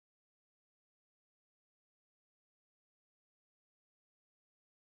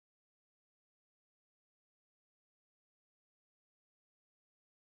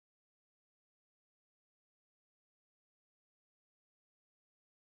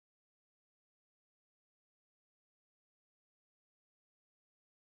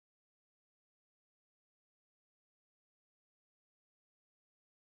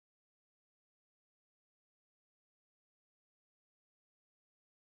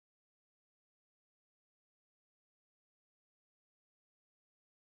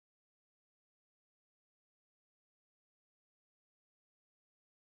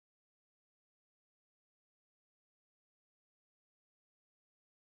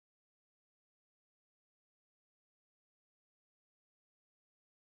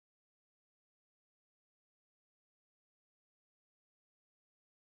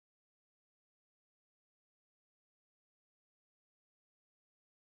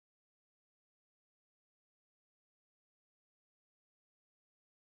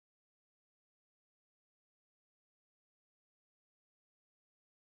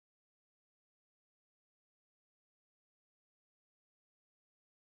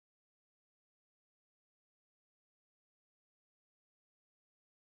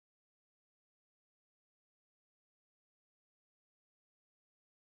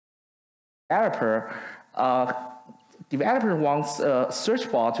developer wants a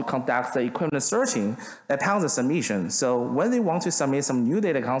search bot to conduct the equivalent searching upon the submission. So when they want to submit some new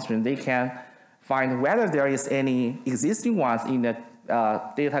data constraint, they can find whether there is any existing ones in the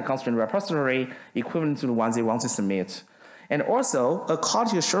data constraint repository equivalent to the ones they want to submit. And also, a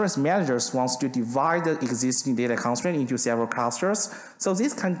quality assurance manager wants to divide the existing data constraint into several clusters. So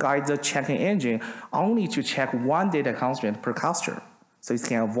this can guide the checking engine only to check one data constraint per cluster. So it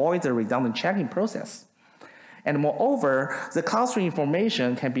can avoid the redundant checking process. And moreover, the cluster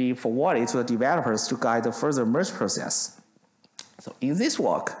information can be forwarded to the developers to guide the further merge process. So in this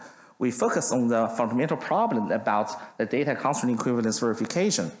work, we focus on the fundamental problem about the data constraint equivalence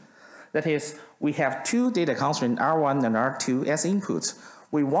verification. That is, we have two data constraints, R1 and R2, as input.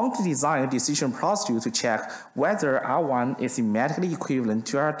 We want to design a decision procedure to check whether R1 is semantically equivalent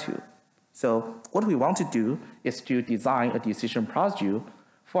to R2. So what we want to do is to design a decision procedure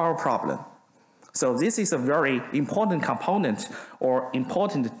for our problem. So this is a very important component or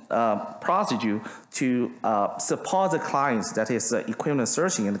important procedure to support the clients, that is equivalent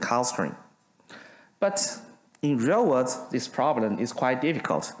searching and clustering. But in real world, this problem is quite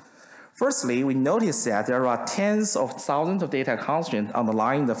difficult. Firstly, we notice that there are tens of thousands of data constraints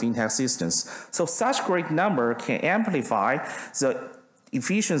underlying the FinTech systems. So such great number can amplify the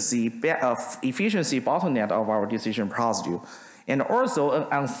efficiency bottleneck of our decision procedure. And also, an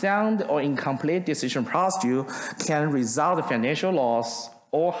unsound or incomplete decision procedure can result in financial loss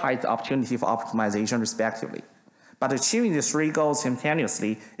or hide the opportunity for optimization, respectively. But achieving these three goals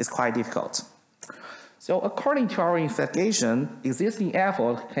simultaneously is quite difficult. So according to our investigation, existing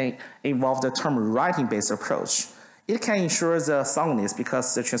effort can involve the term rewriting-based approach. It can ensure the soundness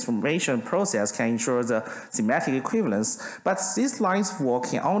because the transformation process can ensure the semantic equivalence, but this line's work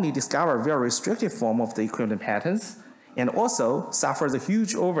can only discover a very restricted form of the equivalent patterns and also suffer the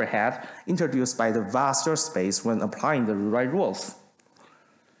huge overhead introduced by the vaster space when applying the rewrite rules.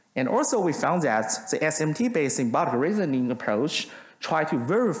 And also we found that the SMT-based symbolic reasoning approach try to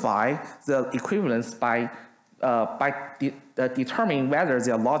verify the equivalence by determining whether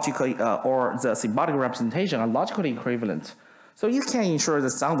they are logically or the symbolic representation are logically equivalent. So it can ensure the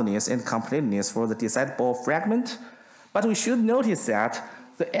soundness and completeness for the decidable fragment. But we should notice that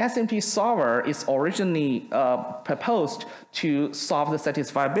the SMT solver is originally proposed to solve the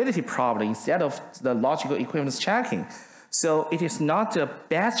satisfiability problem instead of the logical equivalence checking. So it is not the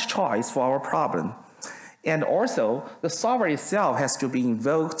best choice for our problem. And also, the solver itself has to be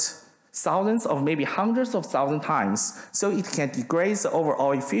invoked thousands or maybe hundreds of thousands times, so it can degrade the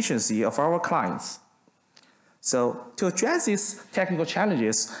overall efficiency of our clients. So to address these technical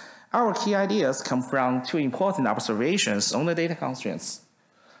challenges, our key ideas come from two important observations on the data constraints.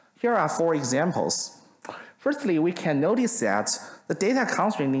 Here are 4 examples. Firstly, we can notice that the data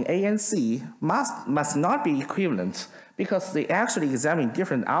constraint in A and C must not be equivalent because they actually examine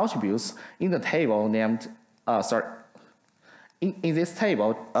different attributes in the table named, in this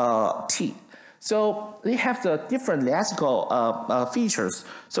table, T. So they have the different lexical features.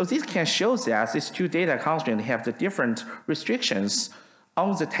 So this can show that these two data constraints have the different restrictions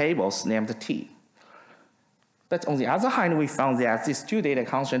on the tables named T. But on the other hand, we found that these two data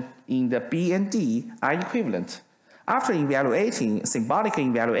constraints in the B and D are equivalent. After symbolically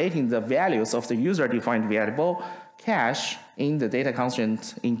evaluating the values of the user-defined variable cache in the data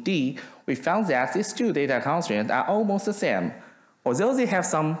constraint in D, we found that these two data constraints are almost the same, although they have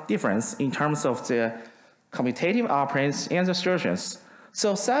some difference in terms of the commutative operands and the assertions.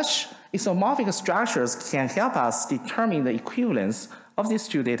 So such isomorphic structures can help us determine the equivalence of these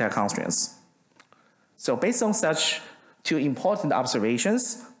two data constraints. So based on such two important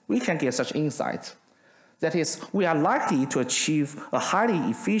observations, we can get such insight. That is, we are likely to achieve a highly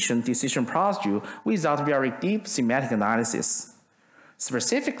efficient decision procedure without very deep semantic analysis.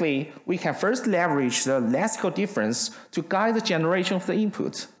 Specifically, we can first leverage the lexical difference to guide the generation of the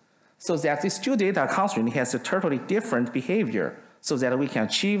input, so that this two data constraint has a totally different behavior, so that we can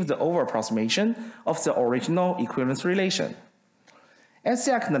achieve the over-approximation of the original equivalence relation. And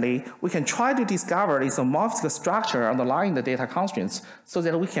secondly, we can try to discover the isomorphic structure underlying the data constraints so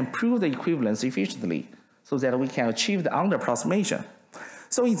that we can prove the equivalence efficiently, so that we can achieve the under-approximation.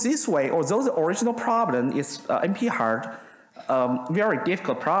 So in this way, although the original problem is NP-hard, very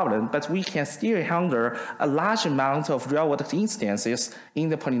difficult problem, but we can still handle a large amount of real-world instances in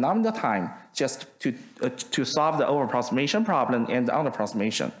the polynomial time just to solve the over-approximation problem and the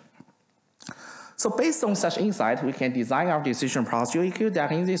under-approximation. So based on such insight, we can design our decision procedure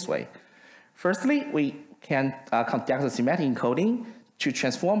exactly in this way. Firstly, we can conduct the semantic encoding to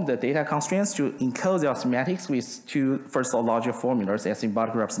transform the data constraints to encode their semantics with two first-order logic formulas as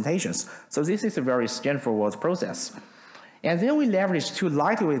symbolic representations. So this is a very straightforward process. And then we leverage two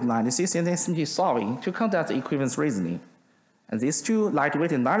lightweight analyses and SMT solving to conduct equivalence reasoning. And these two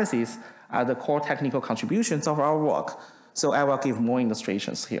lightweight analyses are the core technical contributions of our work. So I will give more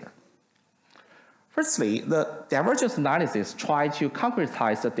illustrations here. Firstly, the divergence analysis tries to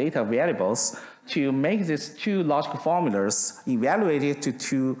concretize the data variables to make these two logical formulas evaluated to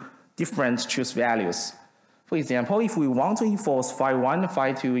two different truth values. For example, if we want to enforce phi1 and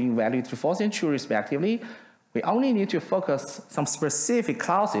phi2 in value to false and true respectively, we only need to focus some specific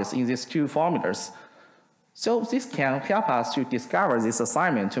clauses in these two formulas. So this can help us to discover this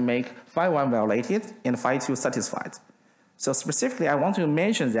assignment to make phi1 violated and phi2 satisfied. So specifically, I want to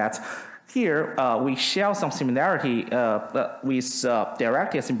mention that here, we share some similarity with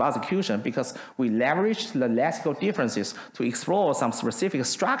direct symbolic execution because we leveraged the lexical differences to explore some specific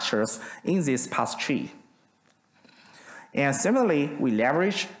structures in this path tree. And similarly, we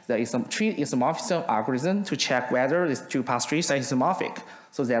leverage the tree isomorphism algorithm to check whether these two path trees are isomorphic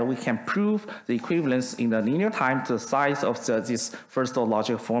so that we can prove the equivalence in the linear time to the size of these first-order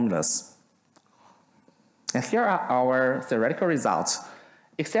logic formulas. And here are our theoretical results.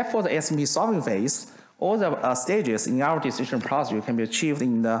 Except for the SMT solving phase, all the stages in our decision procedure can be achieved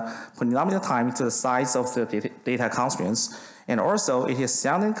in the polynomial time to the size of the data constraints. And also, it is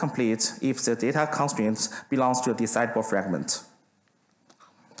sounding complete if the data constraint belongs to a decidable fragment.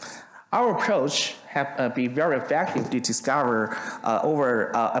 Our approach has been very effective to discover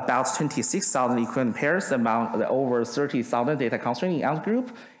over about 26,000 equivalent pairs among the over 30,000 data constraints in our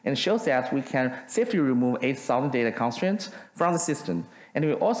group, and shows that we can safely remove 8,000 data constraints from the system. And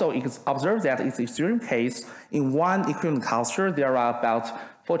we also observe that in the extreme case, in one equivalent cluster, there are about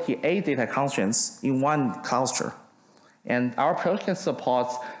 48 data constraints in one cluster. And our approach can support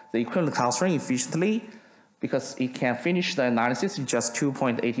the equivalent clustering efficiently because it can finish the analysis in just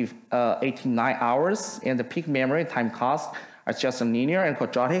 2.89 hours, and the peak memory and time cost are just linear and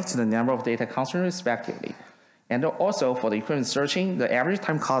quadratic to the number of data constraints respectively. And also for the equivalent searching, the average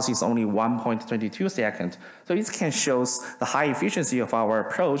time cost is only 1.22 seconds. So it can show the high efficiency of our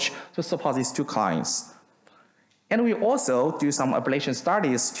approach to support these two clients. And we also do some ablation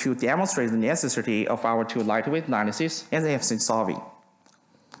studies to demonstrate the necessity of our two lightweight analysis and SMT solving.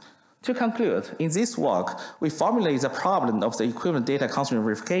 To conclude, in this work, we formulate the problem of the equivalent data constraint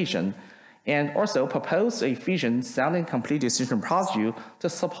verification and also propose an efficient, sound, and complete decision procedure to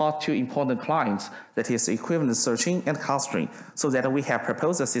support two important clients, that is equivalent searching and clustering, so that we have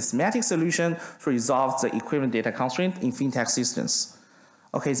proposed a systematic solution to resolve the equivalent data constraint in FinTech systems.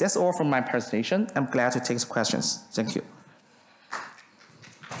 Okay, that's all from my presentation. I'm glad to take some questions. Thank you.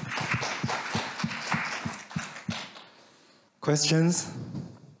 Questions?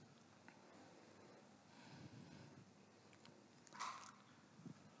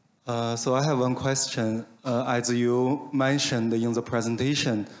 So I have one question. As you mentioned in the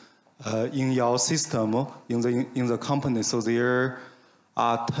presentation, in your system, in the company, so there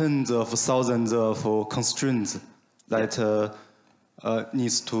are tens of thousands of constraints that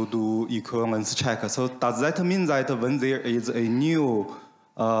needs to do equivalence check. So does that mean that when there is a new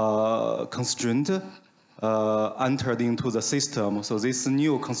constraint entered into the system, so this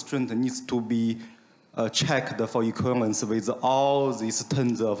new constraint needs to be checked for equivalence with all these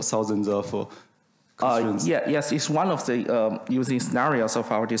tens of thousands of constraints? Yes, it's one of the using scenarios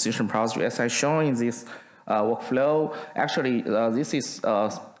of our decision procedure. As I shown in this workflow, actually this is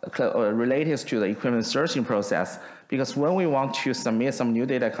related to the equivalent searching process, because when we want to submit some new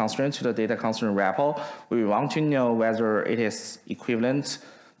data constraint to the data constraint REPL, we want to know whether it is equivalent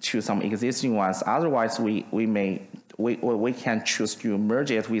to some existing ones. Otherwise, we can choose to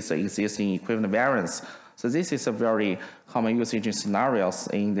merge it with the existing equivalent variants. So this is a very common usage in scenarios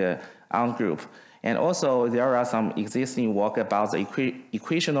in the ARM group. And also, there are some existing work about the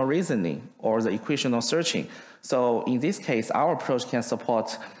equational reasoning or the equational searching. So in this case, our approach can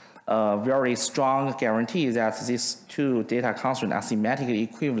support a very strong guarantee that these two data constraints are semantically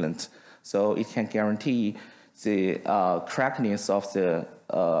equivalent. So it can guarantee the correctness of the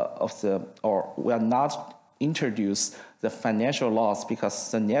or will not introduce the financial loss because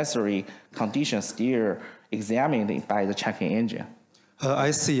the necessary conditions still examined by the checking engine.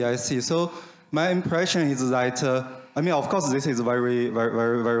 I see. So my impression is that, I mean, of course, this is very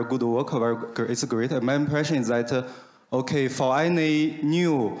good work, it's great. My impression is that, okay, for any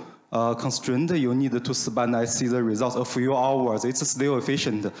new constraint, you need to spend, I see the results, a few hours. It's still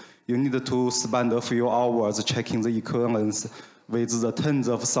efficient. You need to spend a few hours checking the equivalence with the tens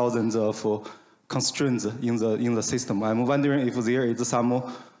of thousands of constraints in the system. I'm wondering if there is some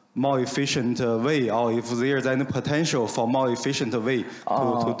more efficient way, or if there is any potential for more efficient way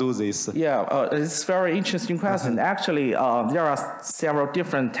to do this. Yeah, it's a very interesting question. Actually, there are several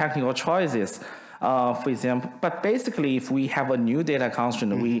different technical choices. For example, but basically, if we have a new data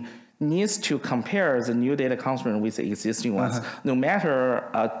constraint, we need to compare the new data constraint with the existing ones. No matter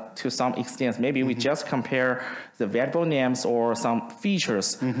to some extent, maybe we just compare the variable names or some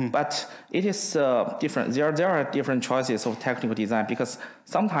features, but it is different. There are different choices of technical design, because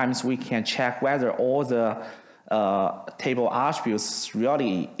sometimes we can check whether all the table attributes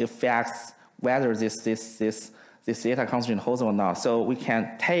really affects whether this data constraint holds or not. So we can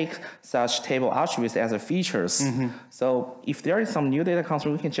take such table attributes as a features. So if there is some new data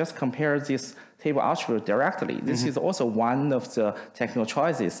constraint, we can just compare this table attribute directly. This is also one of the technical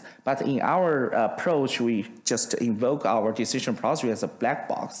choices. But in our approach, we just invoke our decision process as a black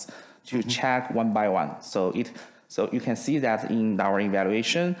box to check one by one. So you can see that in our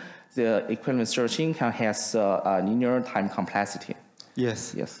evaluation, the equivalence searching has a linear time complexity.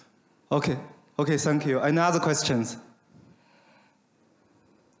 Yes. Yes. Okay. Okay, thank you. Any other questions?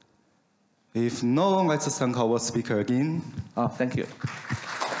 If no, let's thank our speaker again. Thank you.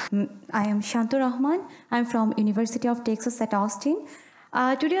 I am Shanto Rahman. I'm from University of Texas at Austin.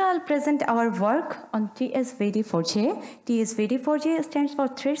 Today I'll present our work on TSVD4J. TSVD4J stands for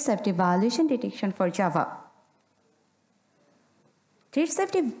Thread Safety Violation Detection for Java. Thread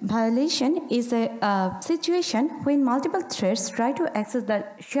safety violation is a situation when multiple threads try to access the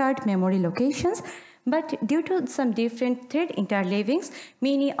shared memory locations, but due to some different thread interleavings,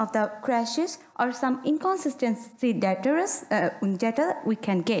 many of the crashes or some inconsistency data we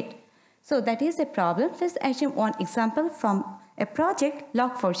can get. So that is a problem. Let's assume one example from a project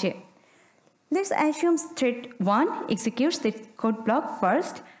log4j. Let's assume thread 1 executes the code block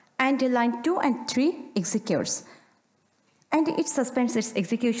first, and line 2 and 3 executes. And it suspends its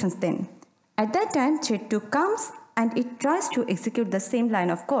executions then. At that time, thread 2 comes and it tries to execute the same line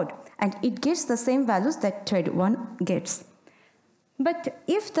of code, and it gets the same values that thread 1 gets. But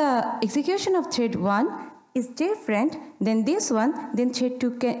if the execution of thread 1 is different than this one, then thread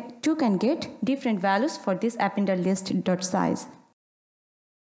 2 can get different values for this appender list.size.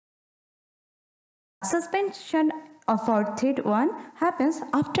 Suspension of our thread 1 happens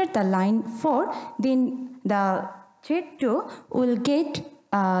after the line 4, then the thread 2 will get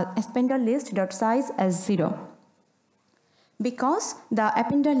appender list.size as 0. Because the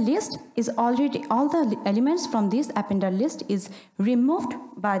appender list is already, all the elements from this appender list is removed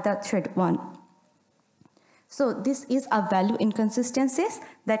by the thread 1. So this is a value inconsistencies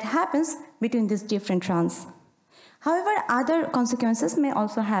that happens between these different runs. However, other consequences may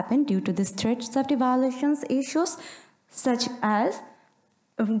also happen due to these thread safety violations issues, such as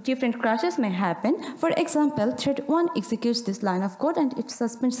different crashes may happen. For example, thread 1 executes this line of code and it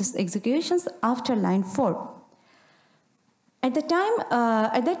suspends its executions after line 4. At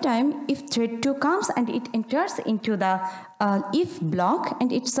that time, if thread 2 comes and it enters into the if block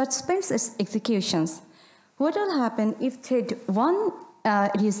and it suspends its executions, what will happen if thread 1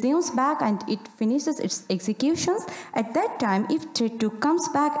 resumes back and it finishes its executions? At that time, if thread 2 comes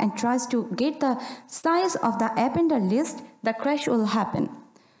back and tries to get the size of the appender list, the crash will happen.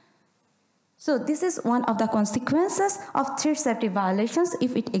 So this is one of the consequences of thread safety violations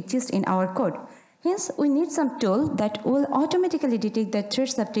if it exists in our code. Hence, we need some tool that will automatically detect the thread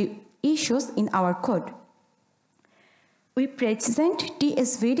safety issues in our code. We present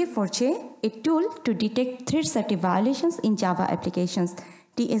TSVD4J, a tool to detect thread safety violations in Java applications.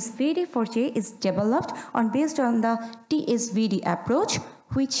 TSVD4J is developed based on the TSVD approach,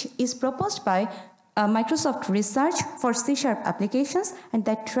 which is proposed by Microsoft Research for C# applications, and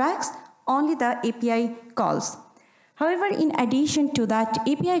that tracks only the API calls. However, in addition to that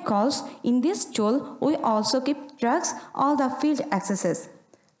API calls, in this tool, we also keep tracks all the field accesses.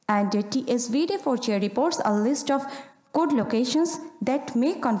 And TSVD4J reports a list of code locations that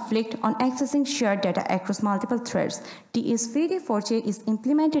may conflict on accessing shared data across multiple threads. TSVD4J is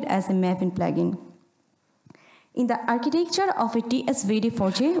implemented as a Maven plugin. In the architecture of a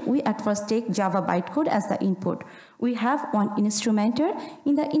TSVD4J, we at first take Java bytecode as the input. We have one instrumenter.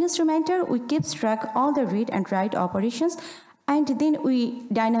 In the instrumenter, we keep track all the read and write operations, and then we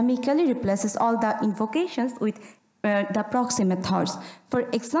dynamically replaces all the invocations with the proxy methods. For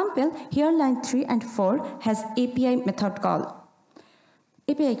example, here line 3 and 4 has API method call.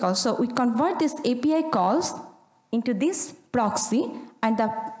 API call. So we convert this API calls into this proxy, and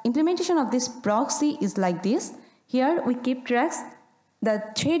the implementation of this proxy is like this. Here we keep tracks the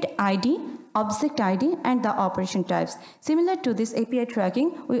thread ID object ID, and the operation types. Similar to this API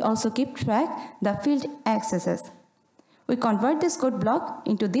tracking, we also keep track the field accesses. We convert this code block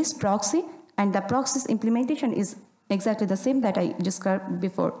into this proxy, and the proxy's implementation is exactly the same that I described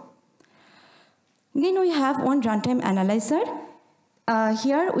before. Then we have one runtime analyzer.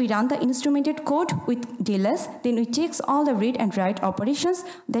 Here we run the instrumented code with delays, then we check all the read and write operations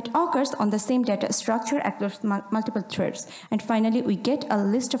that occurs on the same data structure across multiple threads. And finally, we get a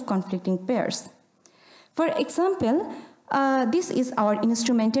list of conflicting pairs. For example, this is our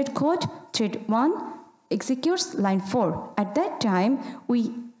instrumented code. Thread 1 executes line 4. At that time,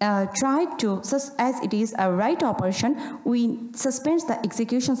 we try to, as it is a write operation, we suspend the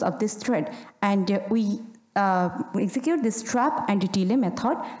executions of this thread, and we execute this trap and delay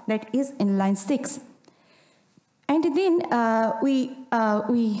method that is in line 6. And then we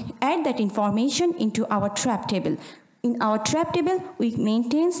add that information into our trap table. In our trap table, we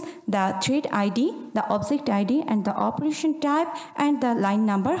maintain the thread ID, the object ID, and the operation type, and the line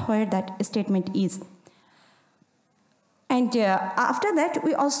number where that statement is. And after that,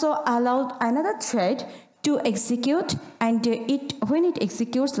 we also allowed another thread to execute, and when it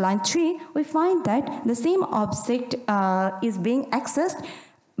executes line 3, we find that the same object is being accessed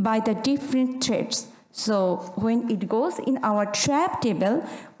by the different threads. So when it goes in our trap table,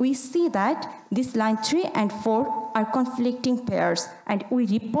 we see that this line 3 and 4 are conflicting pairs, and we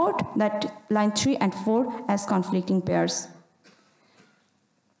report that line 3 and 4 as conflicting pairs.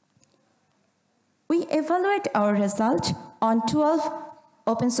 We evaluate our result on 12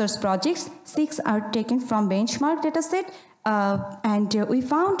 open source projects. 6 are taken from benchmark dataset, and we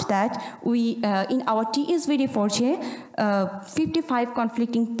found that we, in our TSVD4J, 55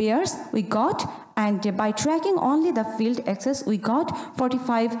 conflicting pairs we got, and by tracking only the field access, we got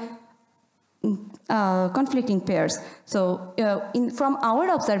 45 conflicting pairs. So from our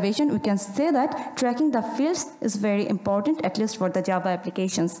observation, we can say that tracking the fields is very important, at least for the Java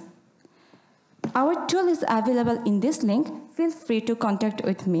applications. Our tool is available in this link. Feel free to contact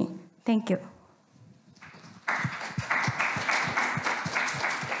with me. Thank you. Thank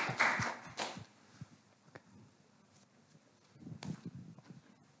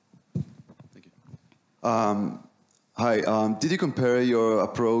you. Hi. Did you compare your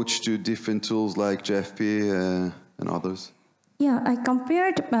approach to different tools like JFP and others? Yeah, I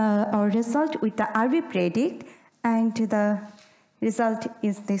compared our result with the RV predict, and the result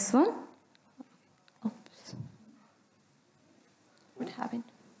is this one. Oops. What happened?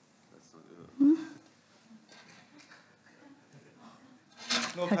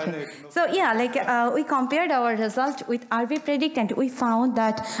 No okay. panic. No so yeah, like we compared our result with RV predict, and we found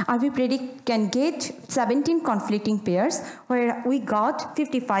that RV predict can get 17 conflicting pairs, where we got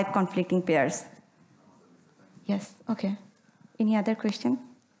 55 conflicting pairs. Yes. Okay. Any other question?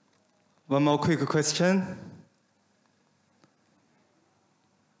 One more quick question.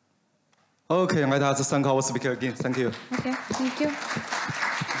 Okay, let us thank our speaker again. Thank you. Okay, thank you.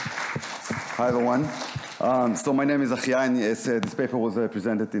 Hi, everyone. So my name is Achia, and this paper was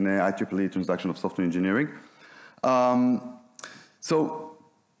presented in IEEE Transaction of Software Engineering. So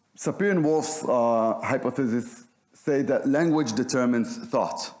Sapir and Wolff's hypothesis say that language determines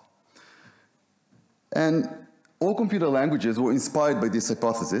thought. And all computer languages were inspired by this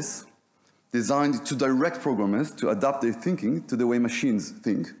hypothesis, designed to direct programmers to adapt their thinking to the way machines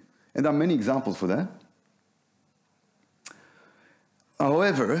think. And there are many examples for that.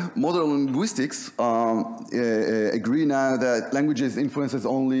 However, modern linguistics agree now that languages influences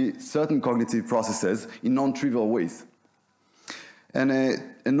only certain cognitive processes in non-trivial ways. And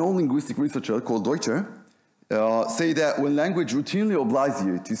a non-linguistic researcher called Deutscher say that when language routinely obliges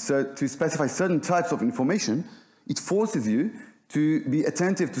you to specify certain types of information, it forces you to be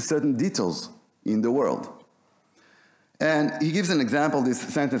attentive to certain details in the world. And he gives an example of this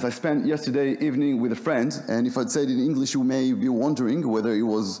sentence. I spent yesterday evening with a friend, and if I'd said it in English, you may be wondering whether it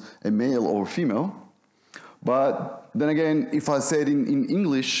was a male or a female. But then again, if I said in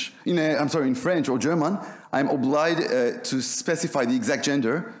English, in French or German, I'm obliged to specify the exact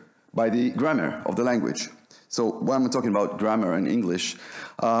gender by the grammar of the language. So why am I talking about grammar and English?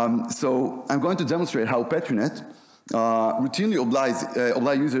 So I'm going to demonstrate how Petrinet routinely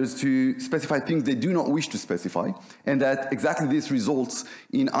oblige users to specify things they do not wish to specify, and that exactly this results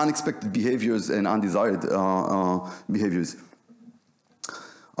in unexpected behaviors and undesired behaviors.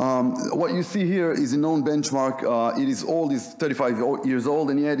 What you see here is a known benchmark. It is old, it's 35 years old,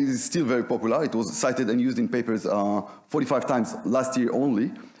 and yet it is still very popular. It was cited and used in papers 45 times last year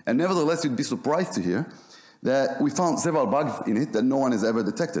only. And nevertheless, you'd be surprised to hear that we found several bugs in it that no one has ever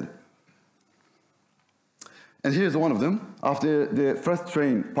detected. And here's one of them. After the first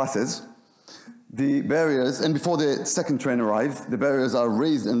train passes, the barriers, and before the second train arrives, the barriers are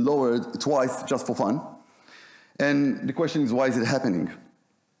raised and lowered twice just for fun. And the question is, why is it happening?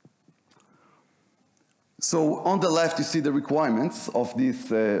 So on the left, you see the requirements of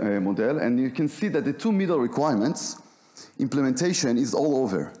this model, and you can see that the two middle requirements, implementation is all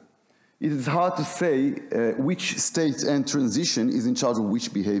over. It is hard to say which state and transition is in charge of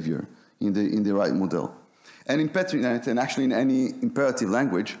which behavior in the right model. And in PetriNet, and actually in any imperative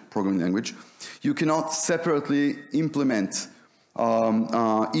language, programming language, you cannot separately implement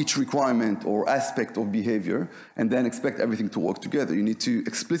each requirement or aspect of behavior and then expect everything to work together. You need to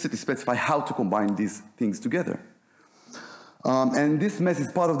explicitly specify how to combine these things together. And this mess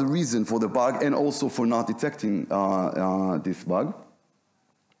is part of the reason for the bug and also for not detecting this bug.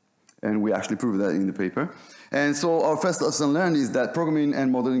 And we actually proved that in the paper. And so our first lesson learned is that programming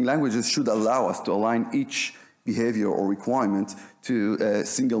and modeling languages should allow us to align each behavior or requirement to a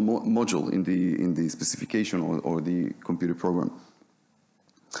single module in the specification or the computer program.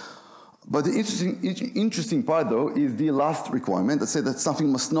 But the interesting part, though, is the last requirement that says that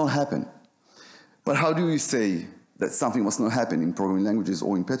something must not happen. But how do you say that something must not happen in programming languages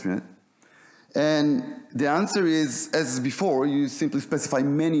or in PetriNet? And the answer is, as before, you simply specify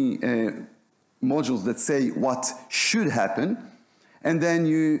many modules that say what should happen, and then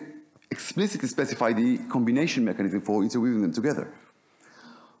you explicitly specify the combination mechanism for interweaving them together.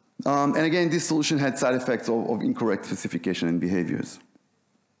 And again, this solution had side effects of incorrect specification and behaviors.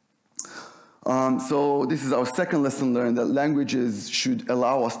 So this is our second lesson learned, that languages should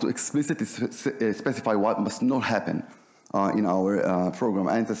allow us to explicitly specify what must not happen in our program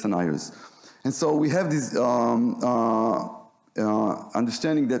and the scenarios. And so we have this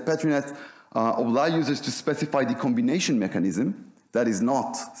understanding that PetriNet allow users to specify the combination mechanism that is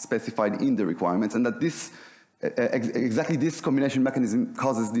not specified in the requirements, and that this exactly this combination mechanism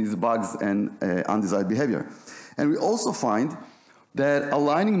causes these bugs and undesired behavior. And we also find that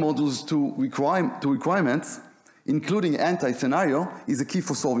aligning modules to requirements, including anti-scenario, is a key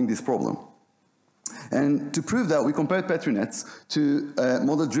for solving this problem. And to prove that, we compared PetriNets to a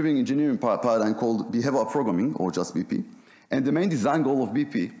model-driven engineering paradigm called behavioral programming, or just BP. And the main design goal of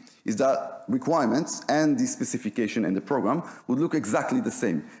BP is that requirements and the specification and the program would look exactly the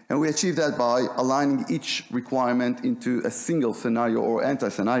same. And we achieve that by aligning each requirement into a single scenario or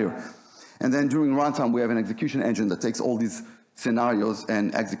anti-scenario. And then during runtime, we have an execution engine that takes all these scenarios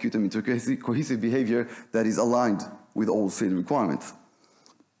and execute them into cohesive behavior that is aligned with all said requirements.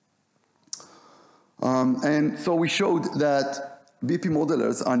 And so we showed that BP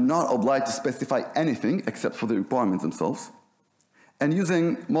modelers are not obliged to specify anything except for the requirements themselves. And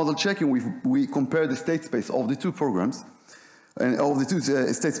using model checking, we compared the state space of the two programs, and of the two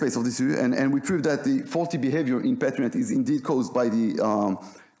state space of the two, and we proved that the faulty behavior in PetriNet is indeed caused by the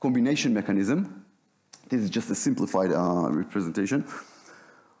combination mechanism. This is just a simplified representation.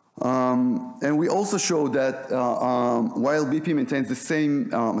 And we also showed that while BP maintains the same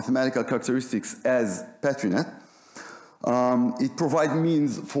mathematical characteristics as PetriNet, it provides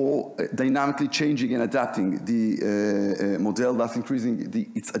means for dynamically changing and adapting the model, thus increasing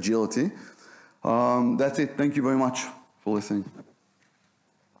its agility. That's it. Thank you very much for listening.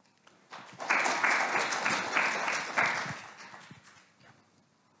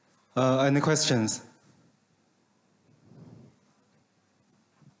 Any questions?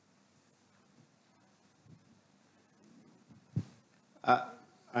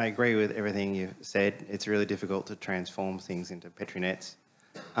 I agree with everything you've said. It's really difficult to transform things into PetriNets.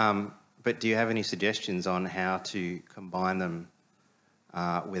 But do you have any suggestions on how to combine them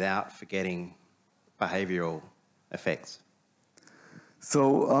without forgetting behavioral effects?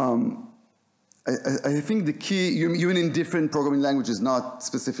 So I think the key, you mean in different programming languages, not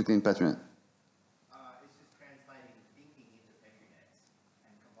specifically in PetriNet? It's just translating thinking into PetriNets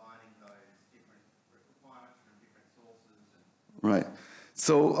and combining those different requirements from different sources. Right.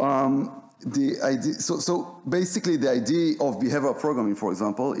 So so basically the idea of behavioral programming, for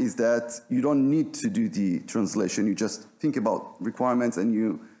example, is that you don't need to do the translation. You just think about requirements and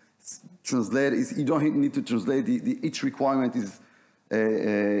you translate. You don't need to translate. Each requirement is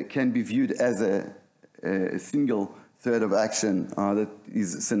can be viewed as a single thread of action that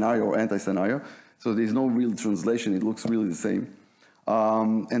is scenario or anti-scenario. So there's no real translation. It looks really the same.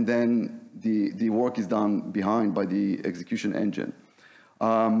 And then the work is done behind by the execution engine.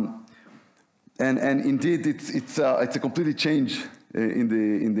 And indeed, it's a complete change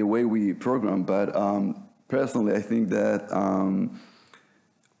in the way we program. But personally, I think that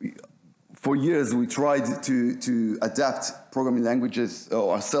for years we tried to adapt programming languages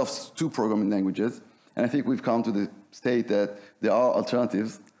ourselves to programming languages, and I think we've come to the state that there are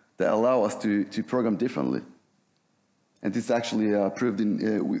alternatives that allow us to program differently. And it's actually proved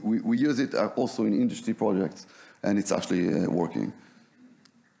in, we use it also in industry projects, and it's actually working.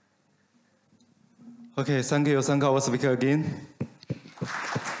 Okay, thank you. Thank our speaker again.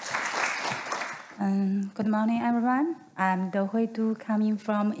 Good morning, everyone. I'm Ruiqi, coming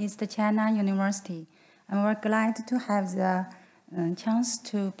from East China University. I'm very glad to have the chance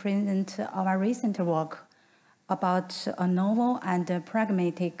to present our recent work about a novel and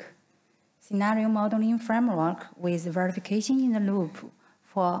pragmatic scenario modeling framework with verification in the loop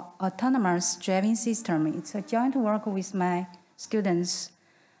for autonomous driving system. It's a joint work with my students.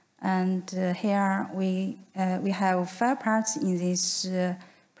 And here we have 5 parts in this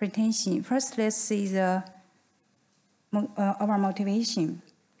presentation. First, let's see our motivation.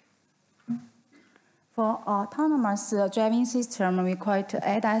 For autonomous driving system, we call it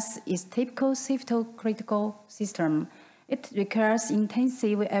ADAS is typical safety-critical system. It requires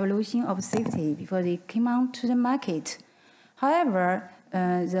intensive evaluation of safety before it came out to the market. However,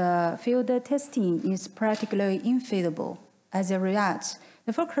 the field testing is practically infeasible. As a result,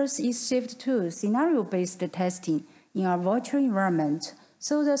 the focus is shifted to scenario-based testing in a virtual environment.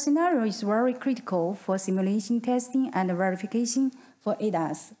 So the scenario is very critical for simulation testing and verification for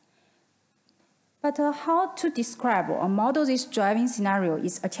ADAS. But how to describe or model this driving scenario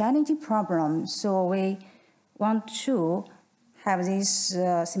is a challenging problem. So we want to have this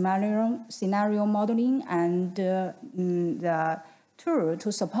scenario modeling and the tool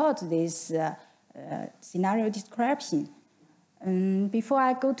to support this scenario description. Before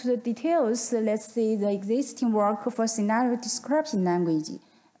I go to the details, let's see the existing work for scenario description language,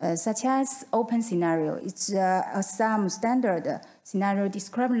 such as Open Scenario. It's some standard scenario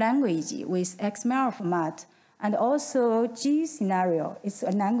description language with XML format, and also G Scenario. It's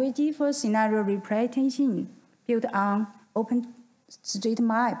a language for scenario representation built on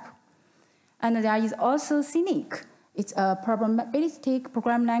OpenStreetMap. And there is also Cynic. It's a probabilistic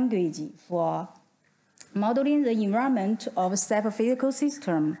program language for modeling the environment of self-physical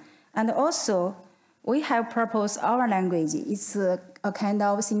system. And also, we have proposed our language. It's a kind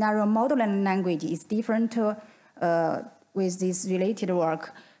of scenario modeling language. It's different with this related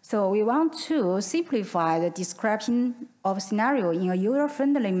work. So we want to simplify the description of scenario in a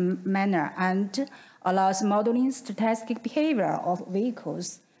user-friendly manner and allows modeling stochastic behavior of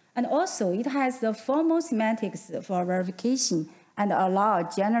vehicles. And also, it has the formal semantics for verification and allow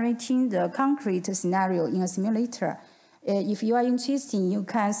generating the concrete scenario in a simulator. If you are interested, you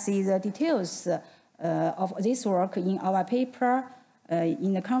can see the details of this work in our paper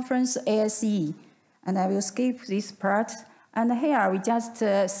in the conference ICSE. And I will skip this part. And here we just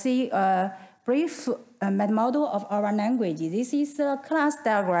see a brief model of our language. This is a class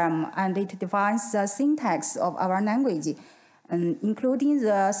diagram, and it defines the syntax of our language, including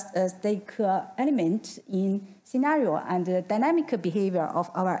the stake element in scenario and the dynamic behavior of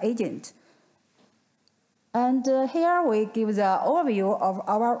our agent. And here we give the overview of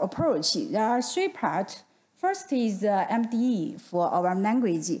our approach. There are 3 parts. First is the MDE for our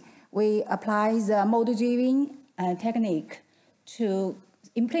language. We apply the model-driven technique to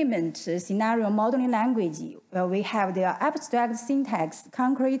implement scenario modeling language. We have the abstract syntax,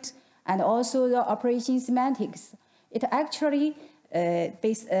 concrete, and also the operation semantics. It actually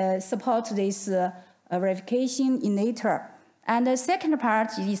supports this verification in later. And the second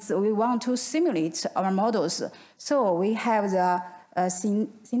part is we want to simulate our models. So we have the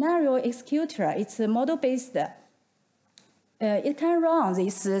scenario executor. It's model-based. It can run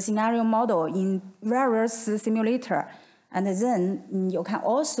this scenario model in various simulators. And then you can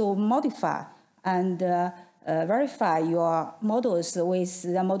also modify and verify your models with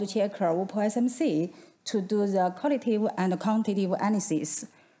the model checker SMC to do the qualitative and quantitative analysis.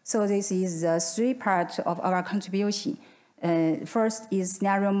 So this is the 3 parts of our contribution. First is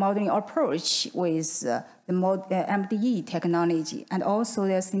scenario modeling approach with the MDE technology, and also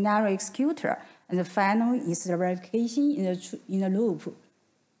the scenario executor. And the final is the verification in the loop.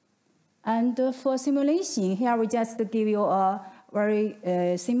 And for simulation, here we just give you a very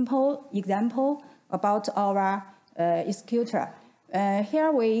simple example about our executor.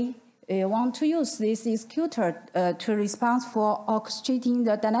 Here we want to use this executor to respond for orchestrating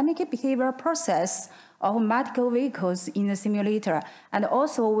the dynamic behavior process of medical vehicles in the simulator. And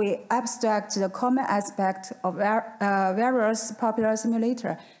also we abstract the common aspect of various popular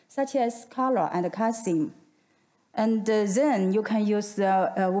simulators, such as color and casting. And then you can use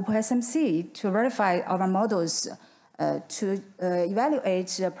the SMC to verify our models to evaluate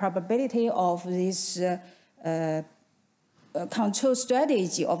the probability of this control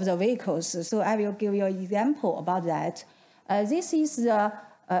strategy of the vehicles. So I will give you an example about that. This is the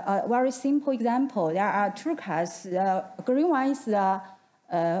a very simple example. There are two cars. The green one is the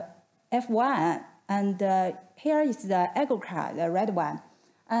F1, and here is the ego car, the red one.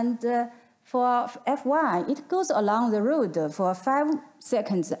 And for F1, it goes along the road for 5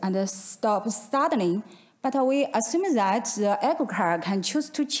 seconds and stops suddenly. But we assume that the ego car can choose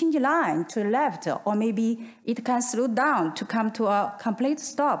to change line to the left, or maybe it can slow down to come to a complete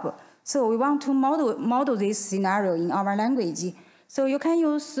stop. So we want to model this scenario in our language. So you can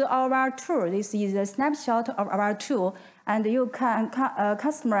use our tool. This is a snapshot of our tool, and you can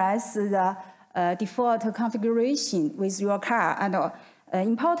customize the default configuration with your car. And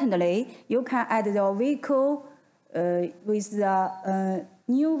importantly, you can add the vehicle with the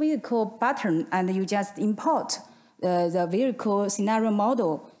new vehicle button, and you just import the vehicle scenario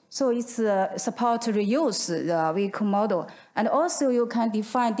model. So it's support to reuse the vehicle model. And also you can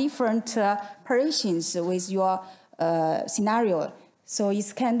define different operations with your scenario. So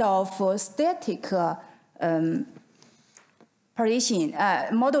it's kind of static operation,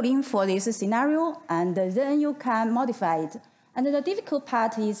 modeling for this scenario, and then you can modify it. And the difficult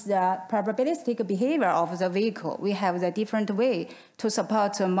part is the probabilistic behavior of the vehicle. We have the different way to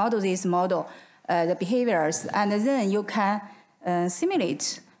support model this model, the behaviors, and then you can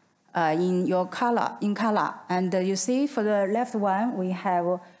simulate in your color. And you see for the left one, we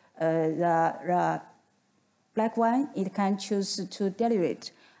have the black one, it can choose to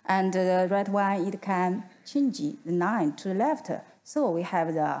deliberate. And the red one, it can change the line to the left. So we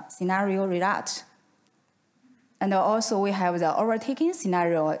have the scenario result. And also we have the overtaking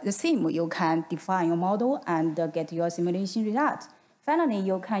scenario. The same, you can define your model and get your simulation result. Finally,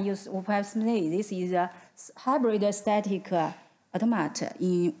 you can use WPF3. This is a hybrid static automata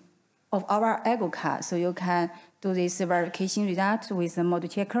of our ego car. So you can do this verification result with a model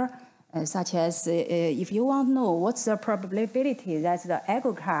checker, such as if you want to know what's the probability that the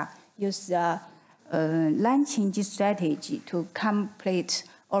ego car use the line change strategy to complete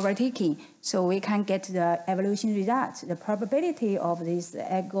overtaking, so we can get the evaluation result. The probability of this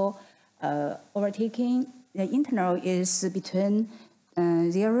ego overtaking, the interval is between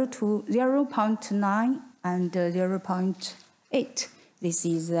 0.9 and 0.8. This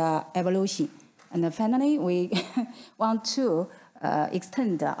is evolution. And finally, we want to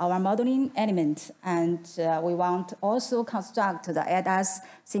extend our modeling element, and we want also construct the ADAS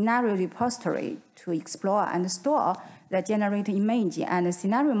scenario repository to explore and store the generated image and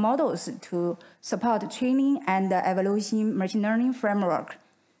scenario models to support training and evaluation machine learning framework.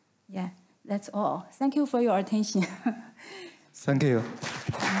 Yeah, that's all. Thank you for your attention. Thank you.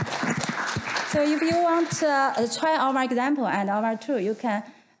 So if you want to try our example and our tool, you can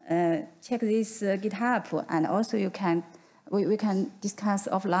check this GitHub, and also you can we can discuss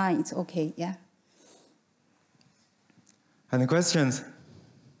offline. It's okay. Yeah. Any questions?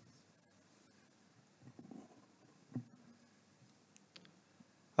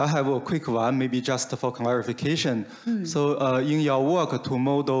 I have a quick one, maybe just for clarification. So in your work to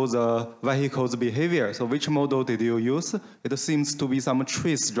model the vehicle's behavior, so which model did you use? It seems to be some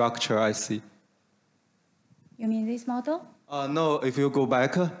tree structure, I see. You mean this model? No, if you go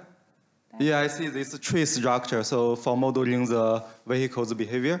back. Yeah, I see this tree structure, so for modeling the vehicle's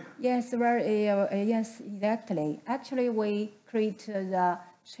behavior? Yes, yes, exactly. Actually, we create the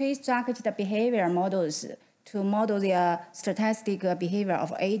tree structured behavior models to model the statistic behavior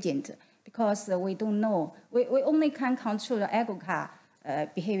of agent, because we don't know. We only can control the ego car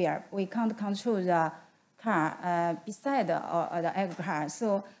behavior. We can't control the car beside the ego car.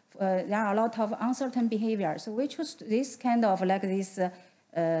 So there are a lot of uncertain behavior. So we choose this kind of like this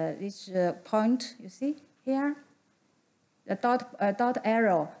point, you see here, the dot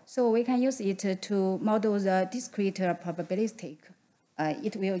arrow. So we can use it to model the discrete probabilistic.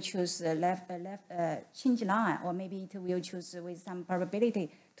 It will choose left change line, or maybe it will choose with some probability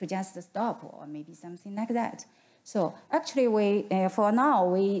to just stop, or maybe something like that. So actually, we for now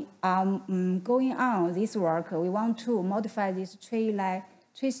we are going on this work. We want to modify this tree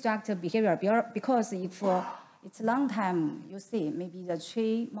structure behavior, because if it's a long time, you see, maybe the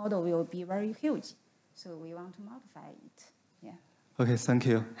tree model will be very huge. So we want to modify it. Yeah. Okay, thank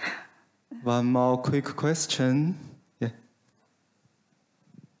you. One more quick question. Yeah.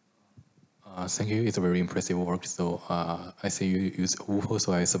 Thank you. It's a very impressive work. So I see you use WUPO,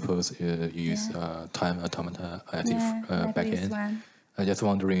 so I suppose you use time automata at the back end. I'm just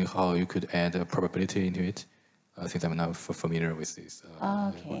wondering how you could add a probability into it, since I'm not familiar with this.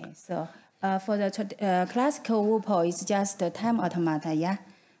 Okay, so for the classical WUPO, it's just a time automata, yeah.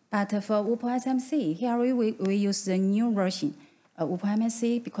 But for WUPO SMC, here we use the new version, WUPO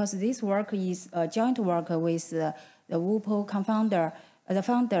MSC, because this work is a joint work with the WUPO confounder the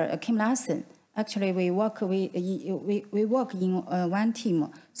founder, Kim Larsen. Actually, we work in one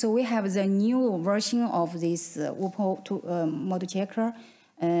team. So we have the new version of this WUPO model checker.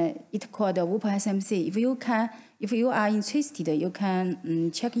 It's called WUPO SMC. If you are interested, you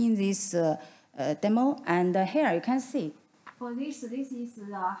can check in this demo. And here you can see. For this is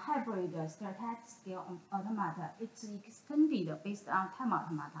the hybrid statistical automata. It's extended based on time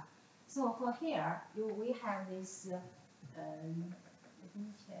automata. So for here, we have this. Let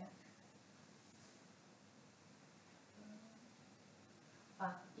me check.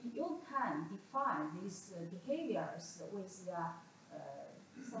 You can define these behaviors with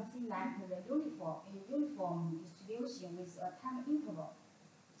something like the uniform distribution with a time interval.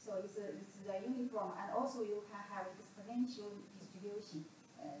 So it's the uniform, and also you can have exponential distribution.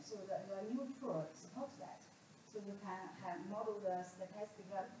 So the new tool supports that. So you can model the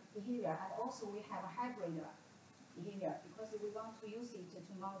statistical behavior, and also we have a hybrid behavior because we want to use it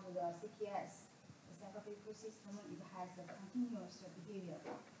to model the CPS. The psychophysical system, it has a continuous behavior.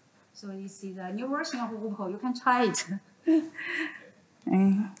 So this is a new version of WUPO. You can try it.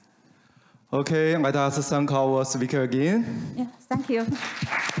 Okay, let us thank our speaker again. Yeah, thank you.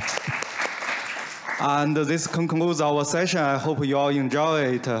 And this concludes our session. I hope you all enjoy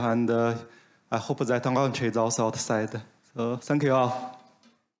it, and I hope that lunch is also outside. So thank you all.